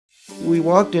We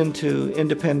walked into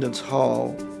Independence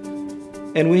Hall,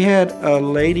 and we had a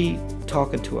lady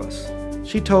talking to us.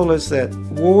 She told us that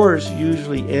wars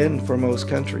usually end for most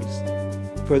countries.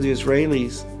 For the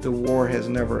Israelis, the war has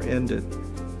never ended.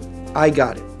 I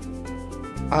got it.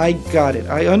 I got it.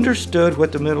 I understood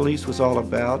what the Middle East was all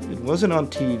about. It wasn't on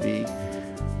TV.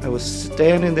 I was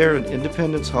standing there in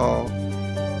Independence Hall,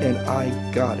 and I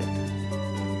got it.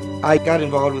 I got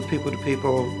involved with People to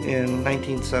People in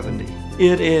 1970.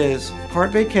 It is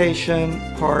part vacation,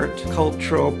 part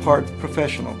cultural, part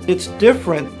professional. It's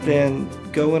different than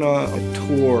going on a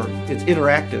tour. It's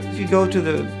interactive. You go to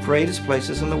the greatest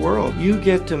places in the world. You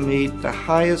get to meet the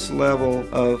highest level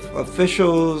of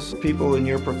officials, people in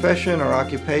your profession or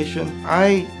occupation.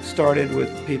 I started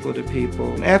with People to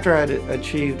People after I had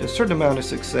achieved a certain amount of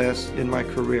success in my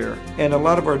career. And a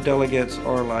lot of our delegates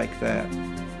are like that.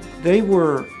 They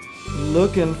were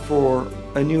looking for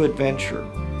a new adventure.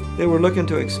 They were looking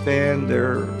to expand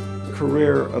their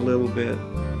career a little bit.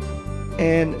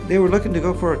 And they were looking to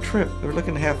go for a trip. They were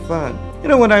looking to have fun. You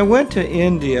know, when I went to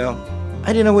India, I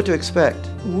didn't know what to expect.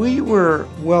 We were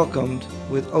welcomed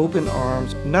with open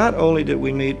arms. Not only did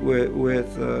we meet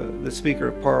with the Speaker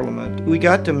of Parliament, we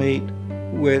got to meet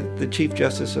with the Chief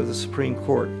Justice of the Supreme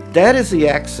Court. That is the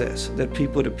access that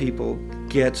People to People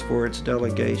gets for its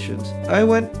delegations. I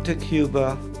went to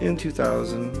Cuba in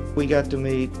 2000. We got to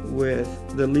meet with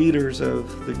the leaders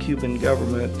of the Cuban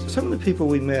government. Some of the people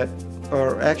we met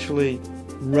are actually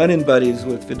running buddies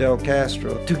with Fidel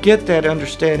Castro. To get that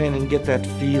understanding and get that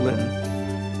feeling,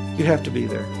 you have to be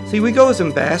there. See, we go as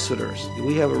ambassadors.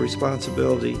 We have a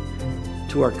responsibility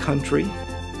to our country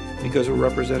because we're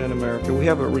representing America. We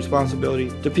have a responsibility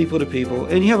to people,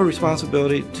 and you have a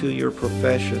responsibility to your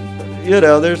profession. You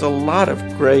know, there's a lot of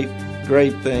great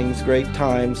things, great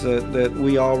times that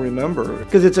we all remember.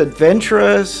 Because it's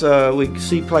adventurous, we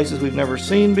see places we've never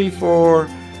seen before.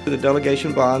 The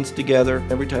delegation bonds together.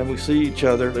 Every time we see each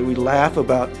other, we laugh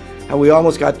about how we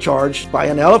almost got charged by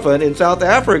an elephant in South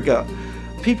Africa.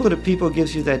 People to People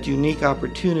gives you that unique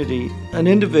opportunity. An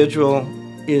individual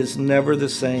is never the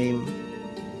same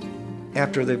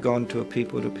after they've gone to a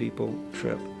People to People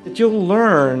trip. But you'll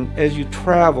learn as you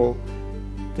travel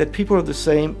that people are the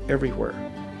same everywhere.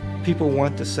 People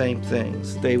want the same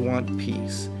things. They want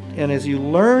peace. And as you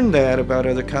learn that about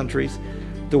other countries,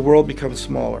 the world becomes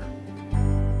smaller.